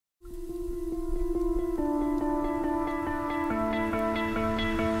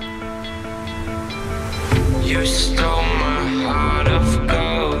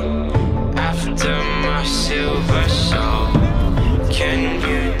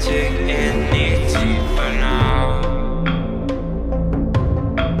take any deeper now.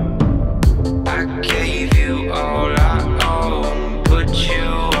 I gave you all I own, put you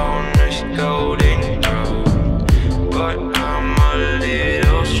on this golden throne, but I'm a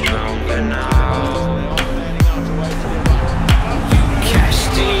little stronger now. You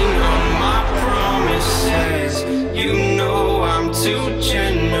cashed in on my promises, you know I'm too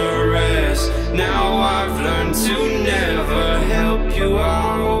generous. Now I've learned to never help you out.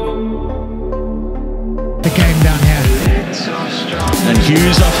 The game down here. And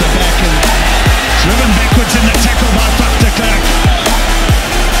Hughes off the back and driven backwards in the tackle by Faf de Klerk.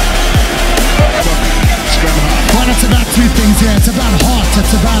 Scrum-half. Well, it's about two things here. It's about heart,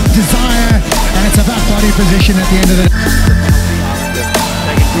 it's about desire, and it's about body position at the end of the day.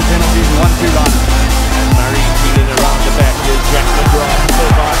 Taking two penalties and 1 2 run. And Murray feeling around the back. There's Jack the drive. So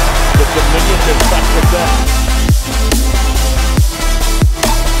by the dominion of Faf de Klerk.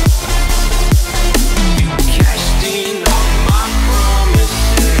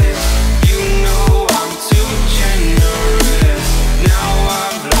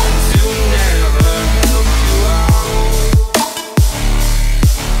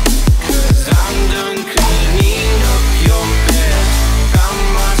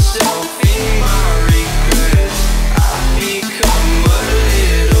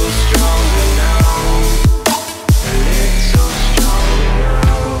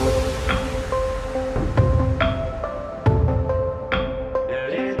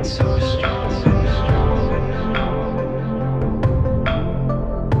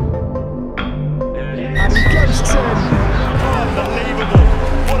 Unbelievable.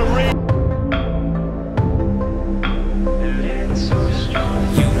 What a read.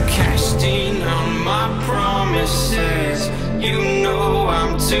 You cashed in on my promises, you know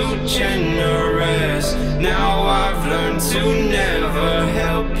I'm too generous. Now I've learned to never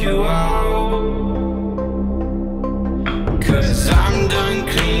help you out, 'cause I'm done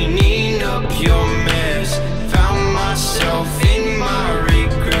cleaning up your mess. Found myself in my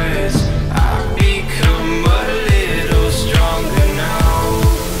regrets. I've become a little stronger now,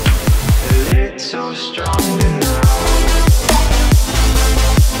 a little stronger now.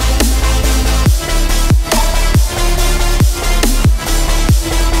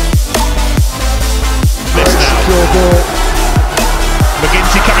 Secure ball.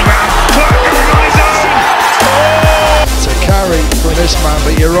 McGinty coming round. Klerk going on his own. It's a carry from this man,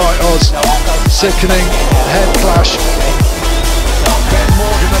 but you're right, Oz. Sickening head clash. Ben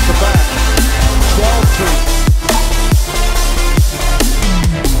Morgan at the back. 12-2.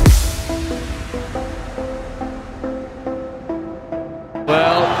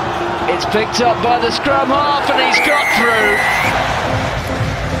 Well, it's picked up by the scrum half and he's got through.